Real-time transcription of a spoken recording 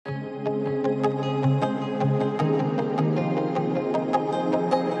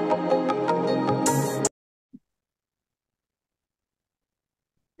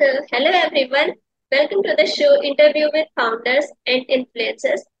Hello everyone. Welcome to the show Interview with Founders and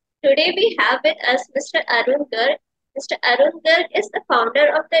Influencers. Today we have with us Mr. Arun Garg. Mr. Arun Garg is the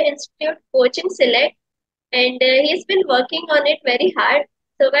founder of the Institute Coaching Select and he's been working on it very hard.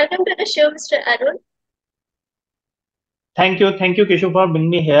 So welcome to the show, Mr. Arun. Thank you, Keshu, for bringing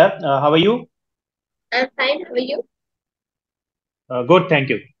me here. How are you? I'm fine. How are you? Good, thank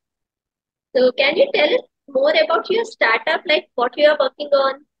you. So can you tell us more about your startup, like what you are working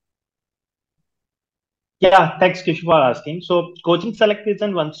on? Yeah, thanks, Keshu, for asking. So, Coaching Select is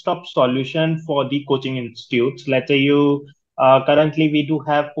a one-stop solution for the coaching institutes. Let's say you currently we do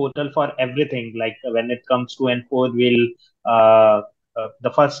have portal for everything. Like when it comes to N4, will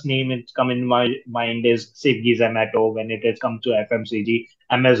the first name it's come in my mind is Swiggy, Zomato. When it has come to FMCG,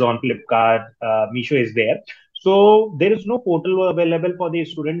 Amazon, Flipkart, Misho is there. So there is no portal available for the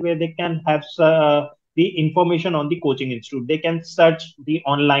student where they can have the information on the coaching institute. They can search the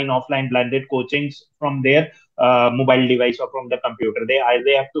online, offline blended coachings from their mobile device or from the computer. They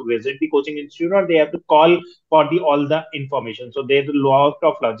either have to visit the coaching institute or they have to call for the all the information. So there's a lot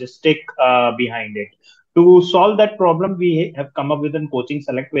of logistic behind it. To solve that problem, we have come up with a coaching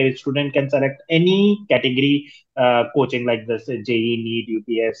select where a student can select any category coaching like this JE, NEET,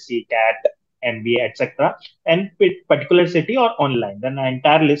 UPSC, CAT, MBA, etc. and pick particular city or online. Then the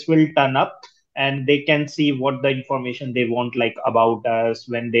entire list will turn up and they can see what the information they want like about us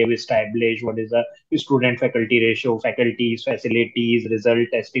when they've established what is the student faculty ratio, faculties, facilities, result,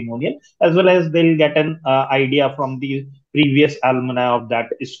 testimonial, as well as they'll get an idea from the previous alumni of that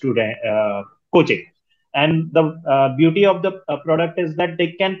student coaching. And the beauty of the product is that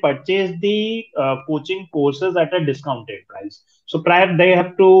they can purchase the coaching courses at a discounted price. So prior they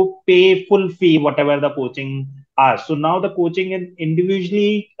have to pay full fee whatever the coaching are. So now the coaching is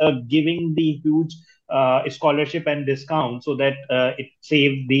individually giving the huge scholarship and discount so that it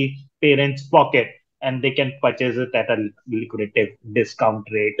saves the parents' pocket and they can purchase it at a lucrative discount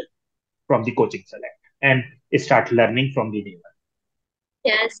rate from the coaching select and start learning from the day one.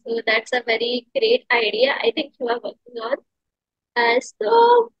 Yeah, so that's a very great idea. I think you are working on.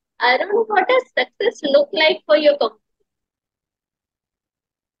 So Arun, what does success look like for your company?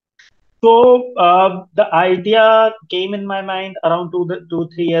 So the idea came in my mind around 3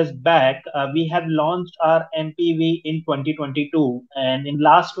 years back. We have launched our MPV in 2022, and in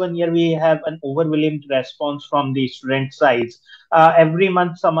last 1 year we have an overwhelming response from the student sides. Every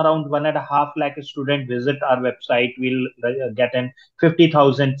month, some around 1.5 lakh student visit our website. We'll get in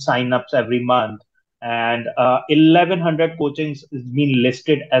 50,000 signups every month, and 1,100 coachings is being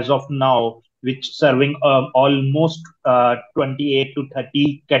listed as of now, which serving almost 28 to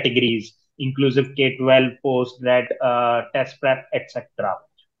 30 categories, inclusive K-12, post-grad, test prep, etc.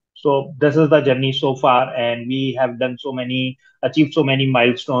 So this is the journey so far, and we have done so many, achieved so many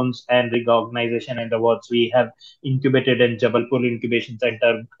milestones and recognition and awards. We have incubated in Jabalpur Incubation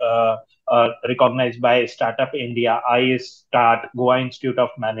Center, recognized by Startup India, iStart, Goa Institute of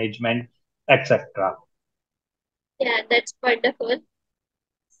Management, etc. Yeah, that's wonderful.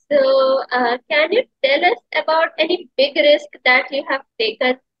 So, can you tell us about any big risk that you have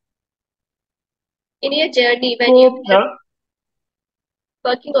taken in your journey when you So were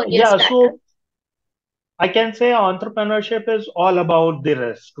working on your yeah, startup? so I can say entrepreneurship is all about the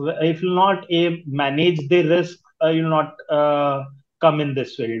risk. If you not manage the risk, you'll not come in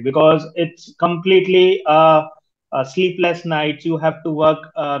this field because it's completely sleepless nights. You have to work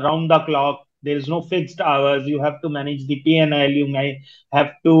round the clock. There is no fixed hours. You have to manage the P&L. You may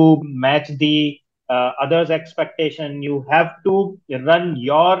have to match the others' expectation. You have to run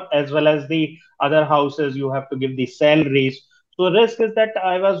your as well as the other houses. You have to give the salaries. So risk is that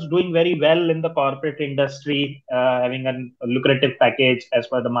I was doing very well in the corporate industry, having a lucrative package as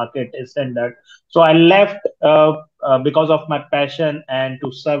per the market standard. So I left because of my passion and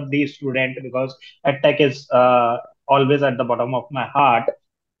to serve the student because tech is always at the bottom of my heart.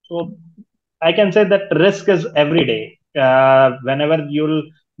 So I can say that risk is every day. Whenever you'll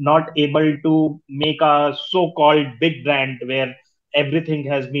not able to make a so-called big brand where everything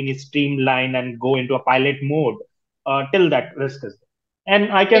has been streamlined and go into a pilot mode, till that risk is there.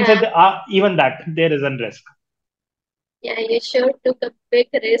 And I can say Yeah, that even that there is a risk. yeah, you sure took a big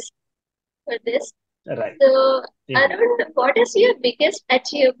risk for this. Right. So, Indeed. Arun, what is your biggest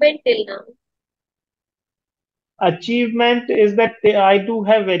achievement till now? Achievement is that I do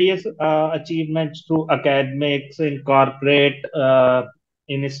have various achievements through academics in corporate,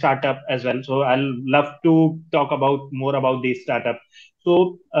 in a startup as well. So I'll love to talk about more about the startup.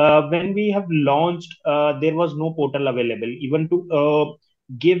 So when we have launched, there was no portal available. Even to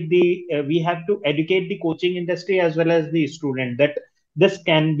give the, we have to educate the coaching industry as well as the student that this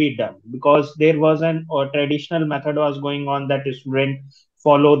can be done, because there was an or traditional method was going on that a student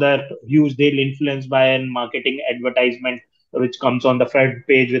follow that huge, they'll influenced by a marketing advertisement which comes on the front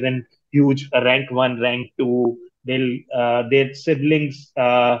page within huge rank one, rank two. They'll their siblings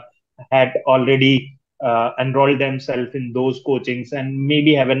had already enrolled themselves in those coachings and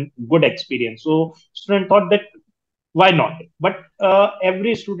maybe have a good experience. So student thought that why not? But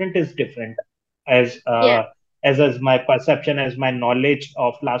every student is different, as Yeah, uh, as my perception, as my knowledge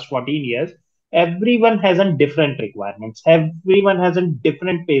of last 14 years. Everyone has a different requirements. Everyone has a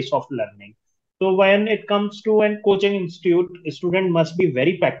different pace of learning. So when it comes to an coaching institute, a student must be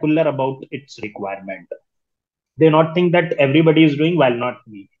very peculiar about its requirement. They not think that everybody is doing, while not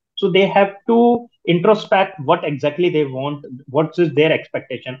me. So they have to introspect what exactly they want, what is their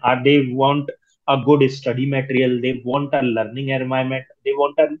expectation. Are they want a good study material, they want a learning environment, they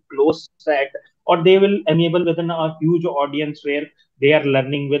want a close set, or they will amiable within a huge audience where they are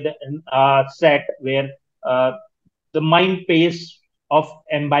learning with a set where uh, the mind pace of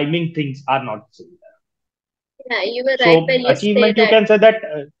imbibing things are not similar. yeah, you were right So when you say achievement, you that. can say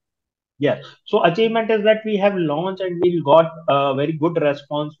that yes. So achievement is that we have launched and we'll got a very good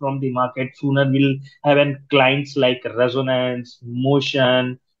response from the market. Sooner we'll have an clients like Resonance,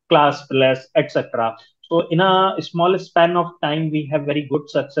 Motion, Class Plus, etc. So in a small span of time, we have very good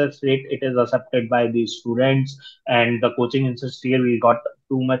success rate. It is accepted by the students, and the coaching industry. We got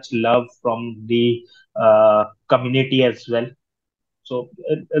too much love from the community as well. So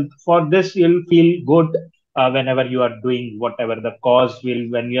for this, you'll feel good whenever you are doing whatever the cause will,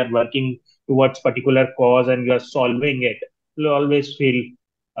 when you are working towards particular cause and you are solving it, you'll always feel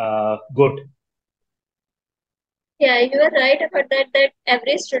good. Yeah, you are right about that, that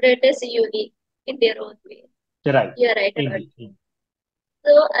every student is unique in their own way. Right. You are right about. Indeed. Indeed.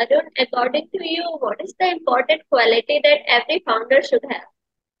 So, Arun, according to you, what is the important quality that every founder should have?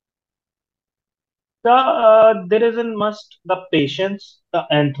 There is a must the patience, the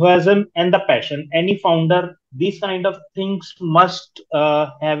enthusiasm, and the passion. Any founder, these kind of things must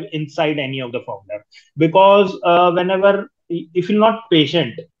have inside any of the founder, because whenever if you're not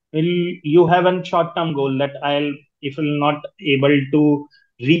patient, you have a short-term goal that I'll if you're not able to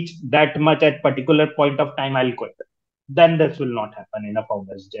reach that much at particular point of time, I'll quit. Then this will not happen in a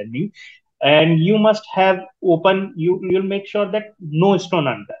founder's journey, and you must have open. You'll make sure that no stone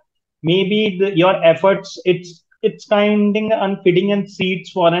unturned. Maybe your efforts, it's kinding and feeding and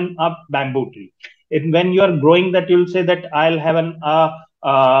seeds for an up bamboo tree. When you are growing that, you'll say that I'll have an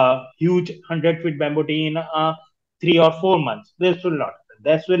huge 100 feet bamboo tree in 3 or 4 months. This will not happen.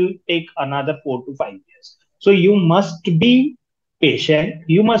 This will take another 4 to 5 years. So you must be patient,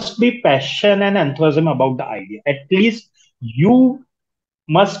 you must be passion and enthusiasm about the idea. At least you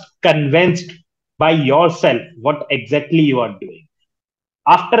must convinced by yourself what exactly you are doing.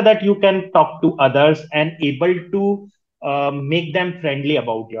 After that you can talk to others and able to make them friendly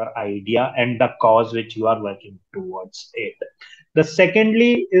about your idea and the cause which you are working towards it. The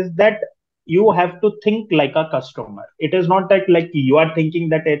secondly is that you have to think like a customer. It is not that like you are thinking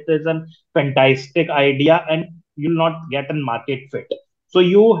that it is a fantastic idea and you'll not get a market fit. So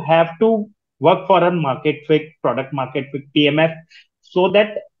you have to work for a market fit, product market fit, PMF, so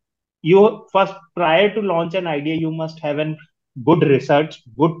that you first, prior to launch an idea, you must have an good research,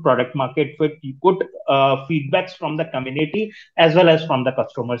 good product market fit, good feedbacks from the community as well as from the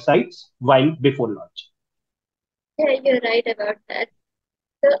customer sides while before launch. Yeah, you're right about that.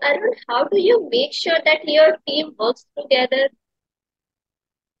 So, Arun, how do you make sure that your team works together?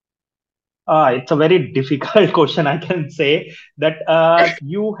 It's a very difficult question. I can say that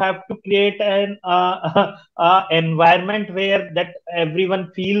you have to create an environment where that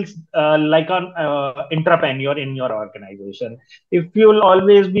everyone feels like an entrepreneur in your organization. If you will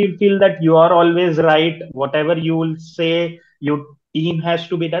always be feel that you are always right, whatever you will say, your team has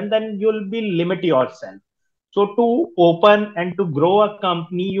to be done, then you'll be limit yourself. So to open and to grow a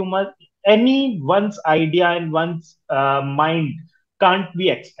company, you must any one's idea and one's mind can't be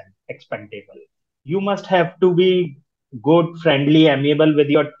expendable. You must have to be good, friendly, amiable with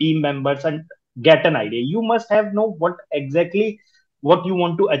your team members and get an idea. You must have know what exactly what you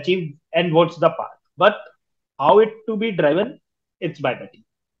want to achieve and what's the path. But how it to be driven, it's by the team.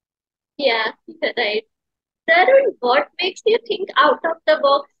 Yeah, you're right. So, Arun, what makes you think out of the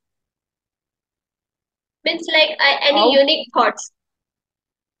box? Means like any Out unique thoughts.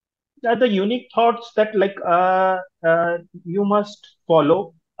 are the unique thoughts that you must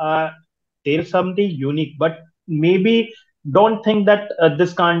follow. There's something unique, but maybe don't think that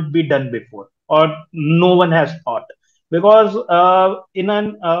this can't be done before or no one has thought, because in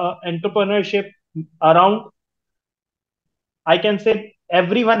an entrepreneurship around I can say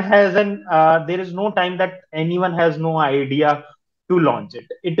everyone has an, there is no time that anyone has no idea to launch it.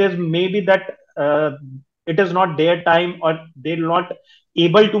 It is maybe that it is not their time or they're not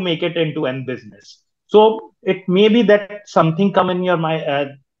able to make it into an business. So it may be that something come in your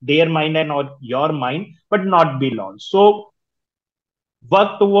mind, their mind and or your mind, but not be launched. So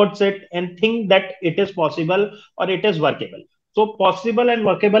work towards it and think that it is possible or it is workable. So possible and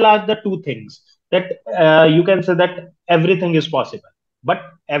workable are the two things that you can say that everything is possible, but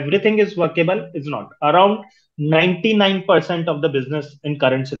everything is workable is not. Around 99% of the business in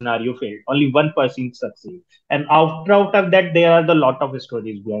current scenario failed. Only 1% succeed. And out of that, there are the lot of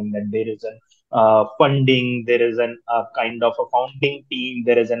stories behind that. There is an funding, there is an kind of a founding team,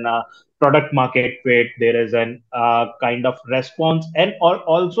 there is an product market fit, there is an kind of response, and or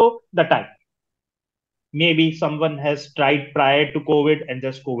also the time. Maybe someone has tried prior to COVID and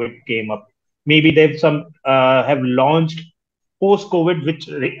just COVID came up. Maybe they've some have launched post COVID, which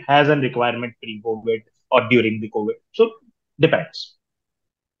has a requirement pre COVID or during the COVID. So depends.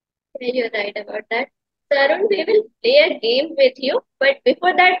 Yeah, you're right about that. So, Arun, we will play a game with you. But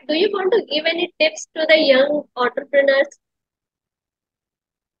before that, do you want to give any tips to the young entrepreneurs?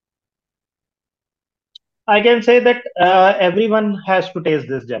 I can say that everyone has to taste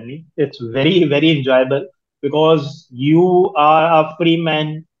this journey. It's very, very enjoyable because you are a free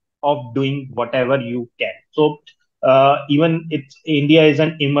man of doing whatever you can. So even it's India is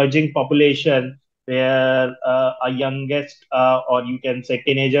an emerging population where a youngest or you can say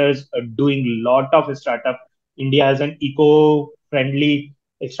teenagers are doing lot of startup. India has an eco-friendly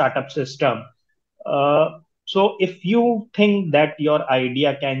startup system. So if you think that your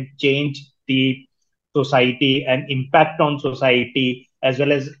idea can change the society and impact on society as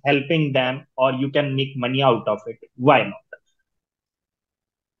well as helping them or you can make money out of it, why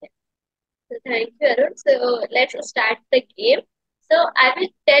not? So, thank you, Arun. So, let's start the game. So, I will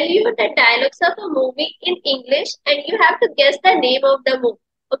tell you the dialogues of a movie in English, and you have to guess the name of the movie.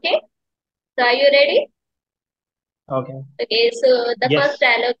 Okay? So, are you ready? Okay. Okay, so the first Yes.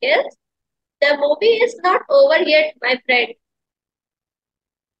 dialogue is, the movie is not over yet, my friend.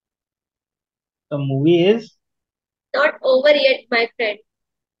 The movie is Not over yet, my friend.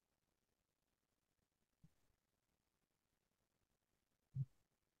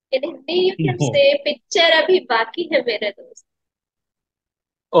 In Hindi, you can no. say, picture abhi baki hai mere dost.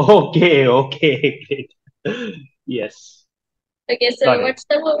 Okay, okay, great. Yes, Okay, so got it. what's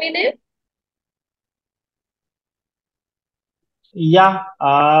the movie name? Yeah,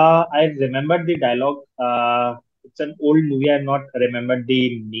 I remembered the dialogue. It's an old movie. I not remembered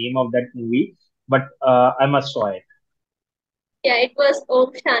the name of that movie, but I must saw it. Yeah, it was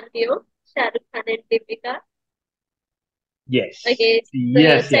Om Shanti Om, Shah Rukh Khan and Deepika. Yes, Okay, so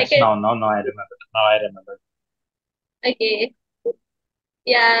yes, yes. second, Now I remember. Now I remember. okay,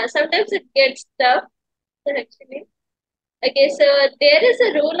 yeah, sometimes it gets tough actually. Okay, so there is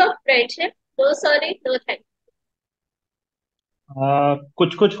a rule of friendship. No sorry, no thanks.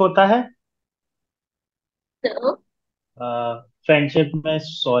 कुछ कुछ होता है. No. Friendship में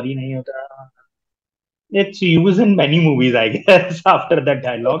sorry नहीं होता. It's used in many movies, I guess. After that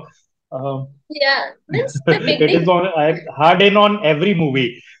dialogue, um, Yeah, means the it is beginning. on hard in on every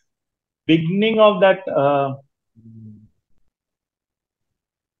movie. Beginning of that.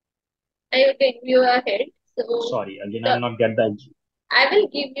 I will give you a hint. So Sorry, again, the I'm not get that. I will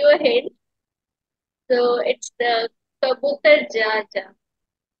give you a hint. So it's the Kabutar Ja Ja.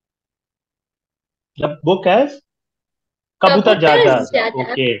 The book has Kabutar Ja Kabutar Ja Ja. Ja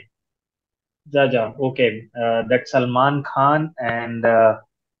Ja. Okay, Ja Ja. Okay, that's Salman Khan and uh,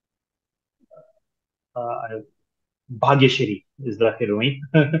 Bhagyashri is the heroine,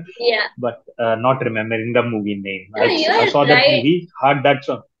 Yeah. but not remembering the movie name. No, you I are saw that right. movie, heard that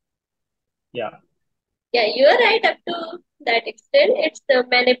song. Yeah, Yeah, you are right up to that extent. It's the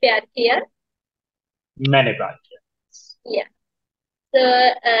Maine Pyar Kiya. मैंने कहा. Yeah. So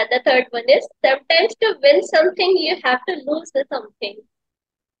the third one is sometimes to win something you have to lose something.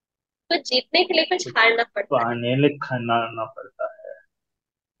 तो जीतने के लिए कुछ कुछ हारना पड़ता है. पाने लिखना ना पड़ता है.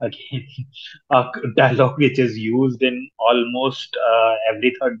 Again, a dialogue which is used in almost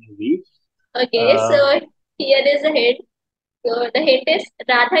every third movie. Okay, Uh, so here is a hint. So the hint is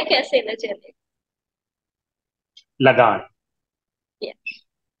Radha कैसे न चले. Lagan. Yeah,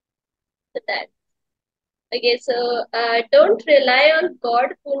 so that. Okay, so don't rely on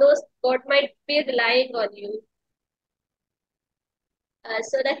God. Who knows God might be relying on you.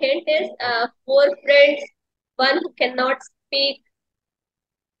 So the hint is four friends, one who cannot speak,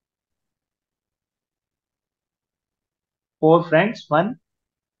 Four friends, one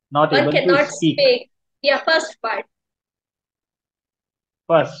not one able to cannot speak. speak. Yeah, first part.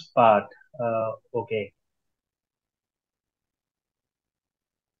 first part. Okay.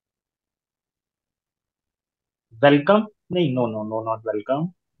 Welcome? No, no, no, not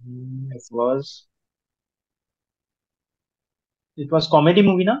welcome. It was comedy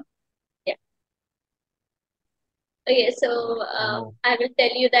movie, na? Yeah. Okay, so Oh. I will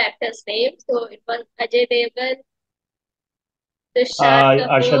tell you the actor's name. So it was Ajay Devgan, Tushar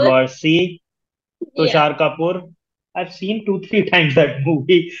Arshad Kapoor. Warsi, Yeah, Tushar Kapoor. I've seen two, three times that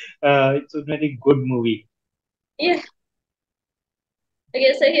movie. It's a very good movie. yeah.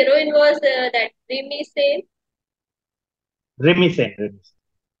 Okay, so heroine was that Rimi Sen, Remy Sen.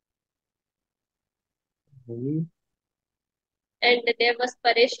 Movie. and there was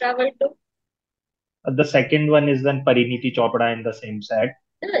Paresh Rawal too. The second one is then Pariniti Chopra in the same set.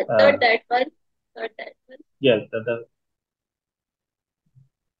 No, Uh, not that one. Not that one. yeah, the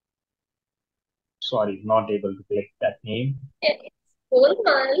sorry, not able to collect that name. Yeah, it's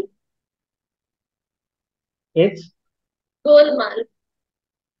Golmaal. It's Golmaal.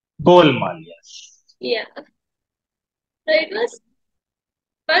 Golmaal, yes. Yeah. So it was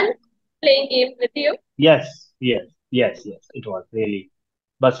fun playing game with you. Yes, yes, yes, yes, it was really.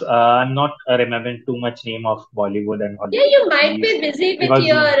 But I'm not remembering too much name of Bollywood and Yeah, Hollywood you might movies be busy with because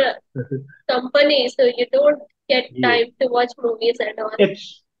your company, so you don't get yeah, time to watch movies and all.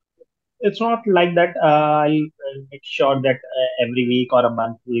 it's it's not like that. I'll make sure that every week or a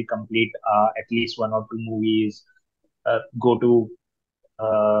month we'll complete at least one or two movies. Go to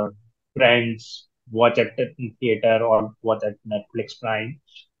uh, friends, watch at the theater or watch at Netflix Prime.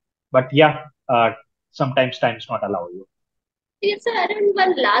 But yeah, sometimes times not allow you. Yes, sir. And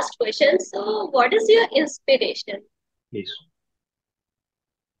one last question. So, what is your inspiration? Please.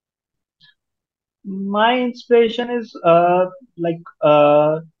 My inspiration is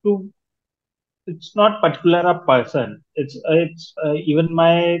to it's not particular a person. It's even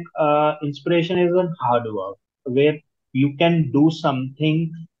my inspiration is on hard work, where you can do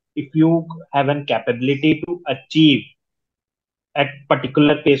something if you have an capability to achieve at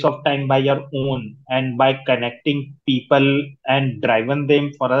particular pace of time by your own and by connecting people and driving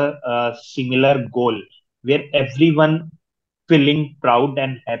them for a similar goal where everyone feeling proud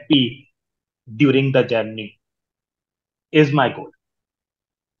and happy during the journey is my goal.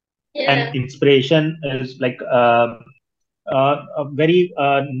 And Yeah. inspiration is like a very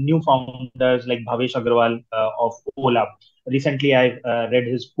new founders like Bhavesh Agrawal of Ola. Recently, I read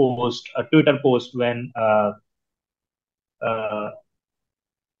his post, a Twitter post when uh,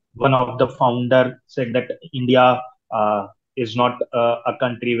 one of the founder said that India is not a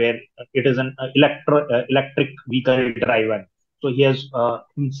country where it is an electric vehicle driven. So he has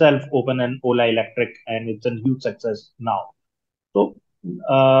himself opened an Ola Electric, and it's a huge success now. So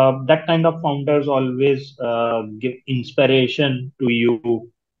that kind of founders always give inspiration to you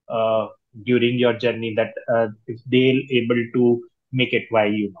during your journey. That if they're able to make it, why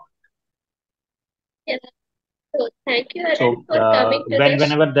you not? Yeah. So, thank you, Arun, So for coming to the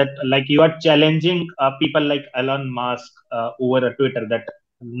whenever that like you are challenging people like Elon Musk over a Twitter that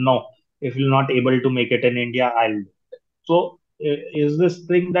no, if you're not able to make it in India, I'll. So is this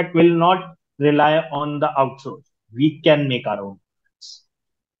thing that will not rely on the outsource? We can make our own.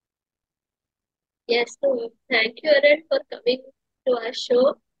 Yes. So, thank you, Arun, for coming to our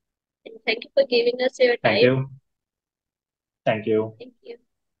show, and thank you for giving us your Thank time. you. Thank you. Thank you.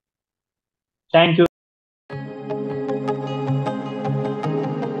 Thank you.